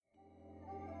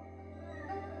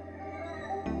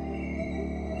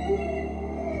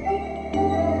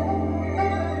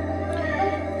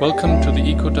Welcome to the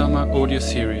Ecodharma audio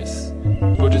series,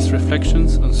 Buddhist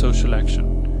Reflections on Social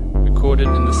Action, recorded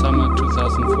in the summer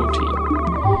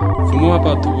 2014. For more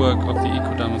about the work of the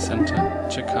Ecodharma Center,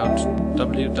 check out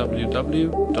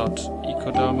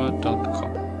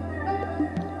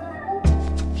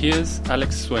www.ecodharma.com. Here's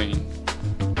Alex Swain.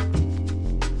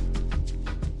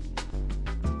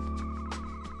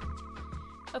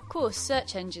 Of course,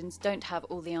 search engines don't have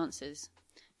all the answers,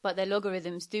 but their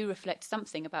logarithms do reflect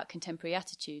something about contemporary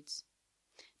attitudes.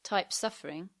 Type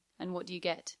suffering, and what do you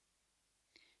get?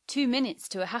 2 minutes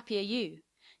to a happier you.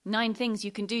 9 things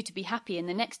you can do to be happy in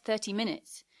the next 30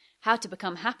 minutes. How to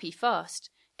become happy fast.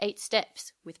 8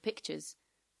 steps, with pictures,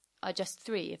 are just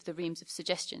 3 of the reams of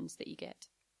suggestions that you get.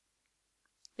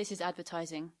 This is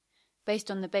advertising, based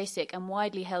on the basic and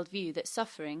widely held view that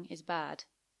suffering is bad.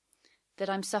 That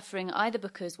I'm suffering either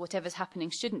because whatever's happening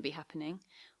shouldn't be happening,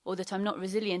 or that I'm not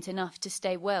resilient enough to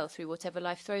stay well through whatever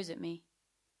life throws at me.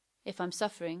 If I'm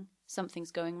suffering, something's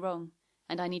going wrong,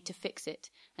 and I need to fix it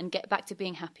and get back to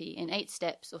being happy in 8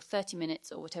 steps or 30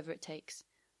 minutes or whatever it takes.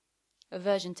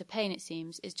 Aversion to pain, it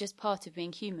seems, is just part of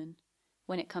being human.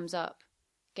 When it comes up,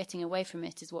 getting away from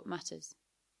it is what matters.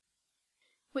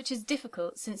 Which is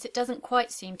difficult, since it doesn't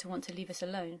quite seem to want to leave us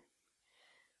alone.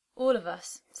 All of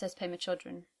us, says Pema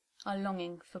Chodron, are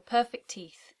longing for perfect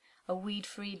teeth, a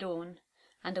weed-free lawn,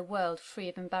 and a world free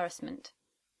of embarrassment.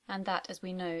 And that, as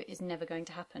we know, is never going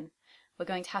to happen. We're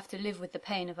going to have to live with the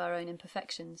pain of our own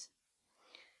imperfections.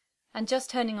 And just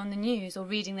turning on the news or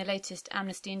reading the latest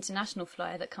Amnesty International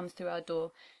flyer that comes through our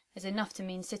door is enough to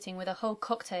mean sitting with a whole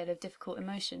cocktail of difficult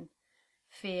emotion.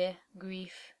 Fear,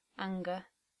 grief, anger,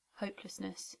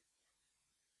 hopelessness.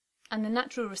 And the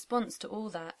natural response to all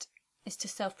that is to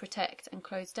self-protect and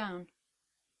close down.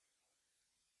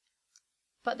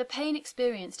 But the pain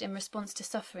experienced in response to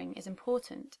suffering is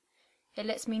important. It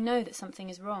lets me know that something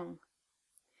is wrong.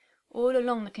 All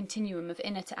along the continuum of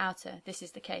inner to outer, this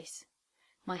is the case.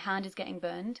 My hand is getting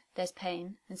burned, there's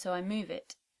pain, and so I move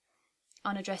it.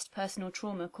 Unaddressed personal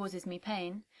trauma causes me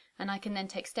pain, and I can then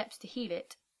take steps to heal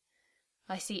it.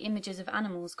 I see images of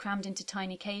animals crammed into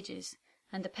tiny cages,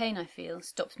 and the pain I feel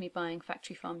stops me buying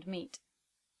factory-farmed meat.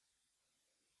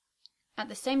 At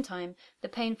the same time, the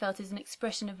pain felt is an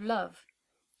expression of love.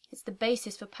 It's the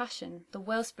basis for passion, the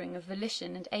wellspring of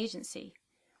volition and agency.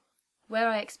 Where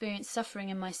I experience suffering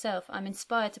in myself, I'm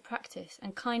inspired to practice,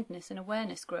 and kindness and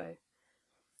awareness grow.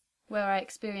 Where I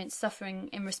experience suffering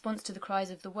in response to the cries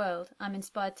of the world, I'm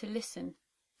inspired to listen,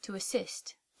 to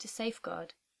assist, to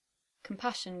safeguard.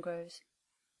 Compassion grows.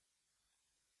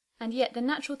 And yet the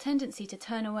natural tendency to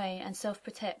turn away and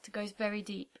self-protect goes very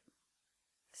deep.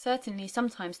 Certainly,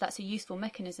 sometimes that's a useful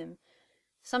mechanism.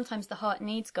 Sometimes the heart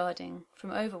needs guarding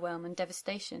from overwhelm and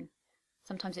devastation.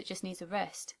 Sometimes it just needs a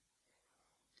rest.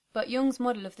 But Jung's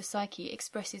model of the psyche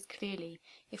expresses clearly,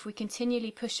 if we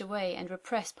continually push away and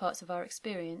repress parts of our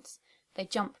experience, they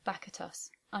jump back at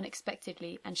us,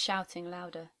 unexpectedly and shouting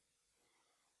louder.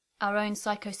 Our own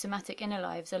psychosomatic inner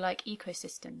lives are like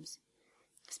ecosystems.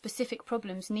 Specific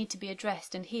problems need to be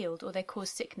addressed and healed, or they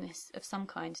cause sickness of some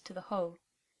kind to the whole.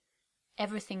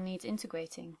 Everything needs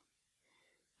integrating.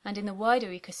 And in the wider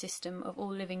ecosystem of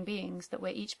all living beings that we're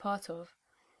each part of,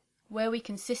 where we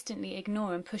consistently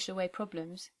ignore and push away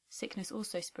problems, sickness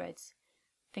also spreads.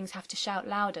 Things have to shout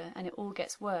louder and it all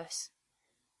gets worse.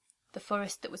 The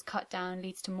forest that was cut down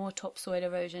leads to more topsoil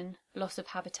erosion, loss of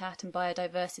habitat and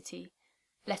biodiversity,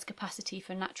 less capacity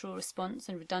for natural response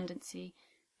and redundancy,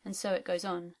 and so it goes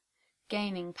on,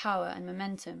 gaining power and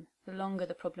momentum the longer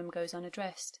the problem goes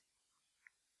unaddressed.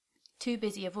 Too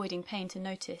busy avoiding pain to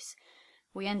notice,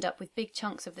 we end up with big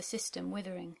chunks of the system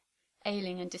withering,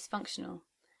 ailing and dysfunctional,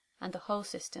 and the whole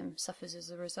system suffers as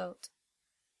a result.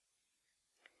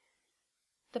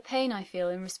 The pain I feel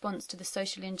in response to the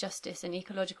social injustice and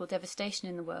ecological devastation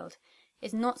in the world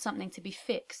is not something to be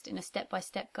fixed in a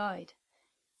step-by-step guide.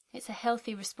 It's a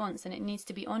healthy response and it needs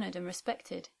to be honoured and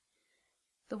respected.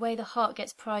 The way the heart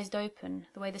gets prized open,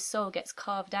 the way the soul gets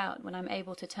carved out when I'm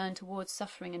able to turn towards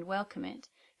suffering and welcome it,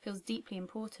 feels deeply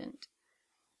important.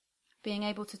 Being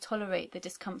able to tolerate the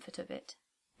discomfort of it,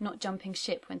 not jumping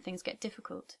ship when things get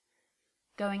difficult,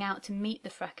 going out to meet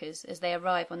the frackers as they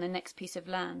arrive on the next piece of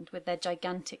land with their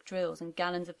gigantic drills and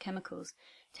gallons of chemicals,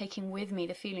 taking with me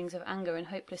the feelings of anger and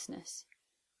hopelessness,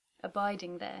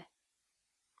 abiding there.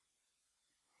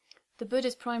 The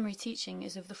Buddha's primary teaching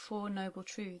is of the 4 noble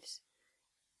truths.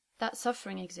 That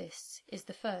suffering exists is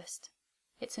the first.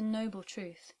 It's a noble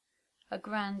truth, a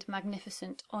grand,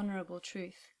 magnificent, honourable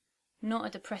truth. Not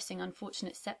a depressing,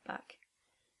 unfortunate setback,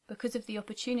 because of the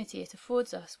opportunity it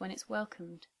affords us when it's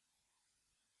welcomed.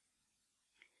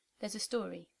 There's a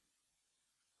story.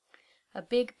 A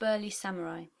big burly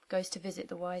samurai goes to visit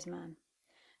the wise man,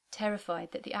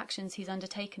 terrified that the actions he's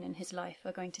undertaken in his life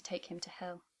are going to take him to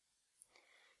hell.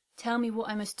 "Tell me what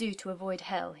I must do to avoid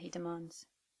hell," he demands.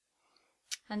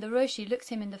 And the Roshi looks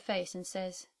him in the face and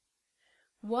says,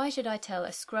 "Why should I tell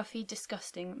a scruffy,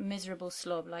 disgusting, miserable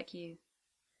slob like you?"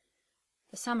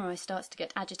 The samurai starts to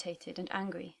get agitated and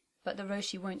angry, but the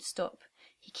Roshi won't stop.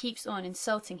 He keeps on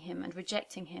insulting him and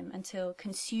rejecting him until,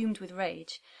 consumed with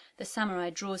rage, the samurai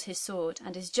draws his sword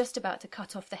and is just about to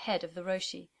cut off the head of the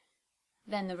Roshi.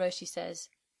 Then the Roshi says,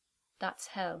 "That's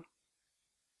hell."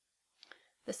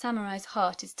 The samurai's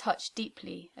heart is touched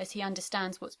deeply as he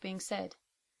understands what's being said.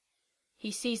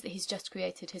 He sees that he's just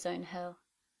created his own hell.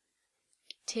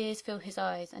 Tears fill his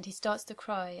eyes and he starts to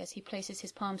cry as he places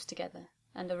his palms together,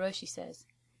 and the Roshi says,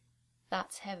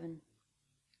 "That's heaven."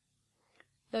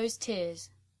 Those tears,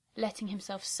 letting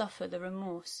himself suffer the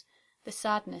remorse, the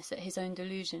sadness at his own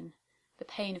delusion, the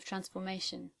pain of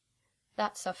transformation,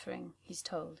 that suffering, he's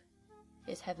told,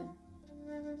 is heaven.